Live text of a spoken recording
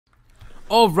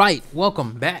All right,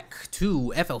 welcome back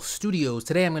to FL Studios.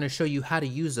 Today I'm going to show you how to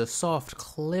use a soft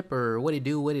clipper, what it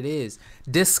do, what it is.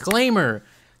 Disclaimer,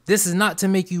 this is not to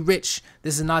make you rich.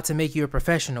 This is not to make you a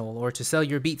professional or to sell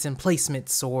your beats and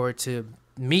placements or to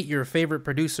meet your favorite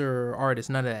producer or artist,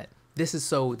 none of that. This is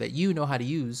so that you know how to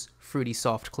use Fruity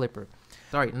Soft Clipper.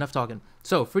 All right, enough talking.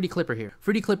 So, Fruity Clipper here.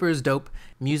 Fruity Clipper is dope.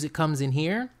 Music comes in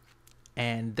here,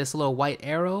 and this little white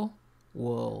arrow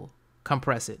will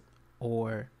compress it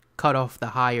or cut off the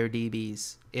higher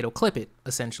dBs. It'll clip it,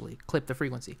 essentially, clip the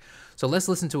frequency. So let's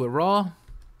listen to it raw.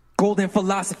 Golden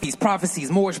philosophies,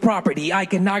 prophecies, Moorish property,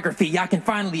 iconography. I can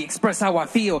finally express how I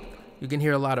feel. You can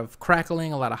hear a lot of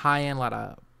crackling, a lot of high end, a lot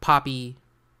of poppy,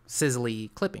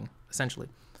 sizzly clipping, essentially.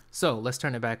 So let's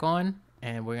turn it back on,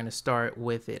 and we're gonna start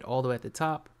with it all the way at the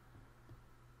top.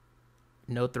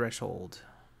 No threshold.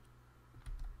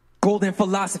 Golden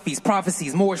philosophies,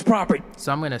 prophecies, Moorish property.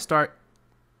 So I'm gonna start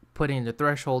putting the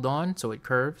threshold on so it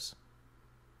curves.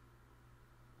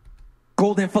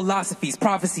 Golden philosophies,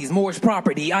 prophecies, Moorish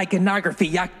property,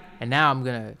 iconography. And now I'm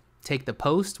gonna take the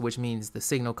post, which means the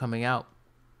signal coming out,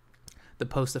 the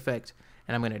post effect,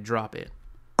 and I'm gonna drop it.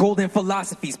 Golden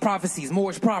philosophies, prophecies,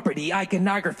 Moorish property,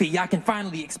 iconography. I can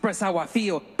finally express how I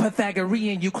feel.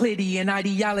 Pythagorean, Euclidean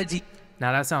ideology.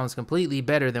 Now that sounds completely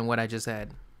better than what I just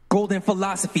had. Golden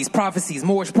philosophies, prophecies,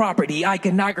 Moorish property,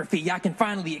 iconography. I can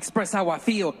finally express how I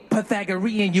feel.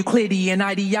 Pythagorean, Euclidean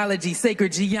ideology,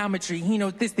 sacred geometry,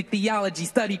 henotheistic theology,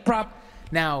 study prop.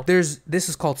 Now, this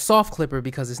is called soft clipper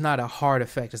because it's not a hard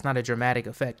effect. It's not a dramatic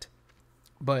effect.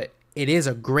 But it is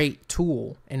a great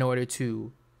tool in order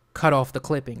to cut off the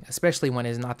clipping, especially when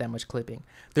there's not that much clipping.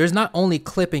 There's not only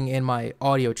clipping in my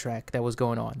audio track that was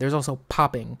going on. There's also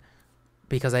popping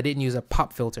because I didn't use a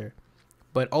pop filter.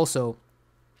 But also,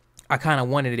 I kind of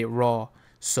wanted it raw,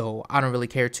 so I don't really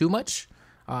care too much.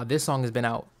 This song has been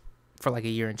out for like a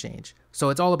year and change. So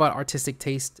it's all about artistic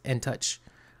taste and touch.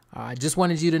 I just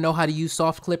wanted you to know how to use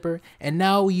Soft Clipper, and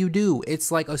now you do.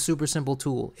 It's like a super simple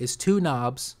tool. It's two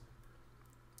knobs.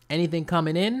 Anything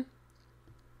coming in,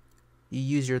 you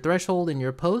use your threshold and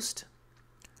your post.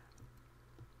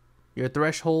 Your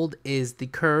threshold is the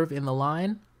curve in the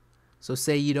line. So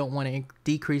say you don't want to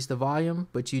decrease the volume,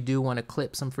 but you do want to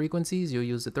clip some frequencies, you'll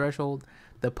use the threshold.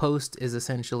 The post is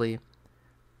essentially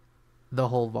the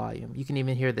whole volume. You can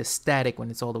even hear the static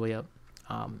when it's all the way up.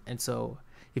 And so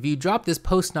if you drop this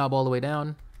post knob all the way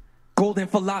down, golden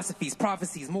philosophies,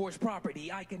 prophecies, Moorish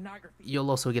property, iconography.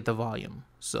 You'll also get the volume.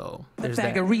 So there's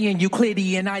Pythagorean, that.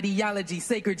 Euclidean ideology,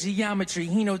 sacred geometry,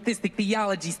 henotheistic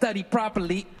theology, study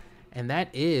properly. And that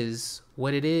is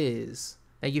what it is.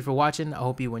 Thank you for watching. I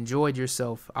hope you enjoyed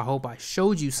yourself. I hope I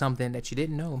showed you something that you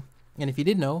didn't know. And if you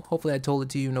did know, hopefully I told it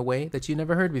to you in a way that you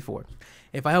never heard before.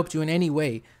 If I helped you in any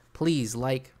way, please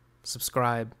like,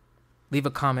 subscribe, leave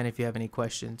a comment if you have any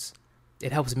questions.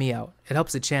 It helps me out. It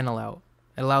helps the channel out.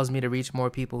 It allows me to reach more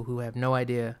people who have no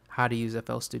idea how to use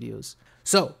FL Studios.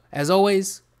 So, as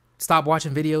always, stop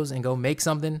watching videos and go make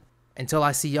something. Until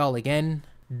I see y'all again,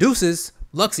 deuces,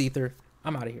 Lux Ether,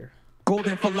 I'm out of here.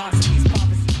 Golden philosophies,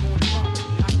 prophecies, Moorish property.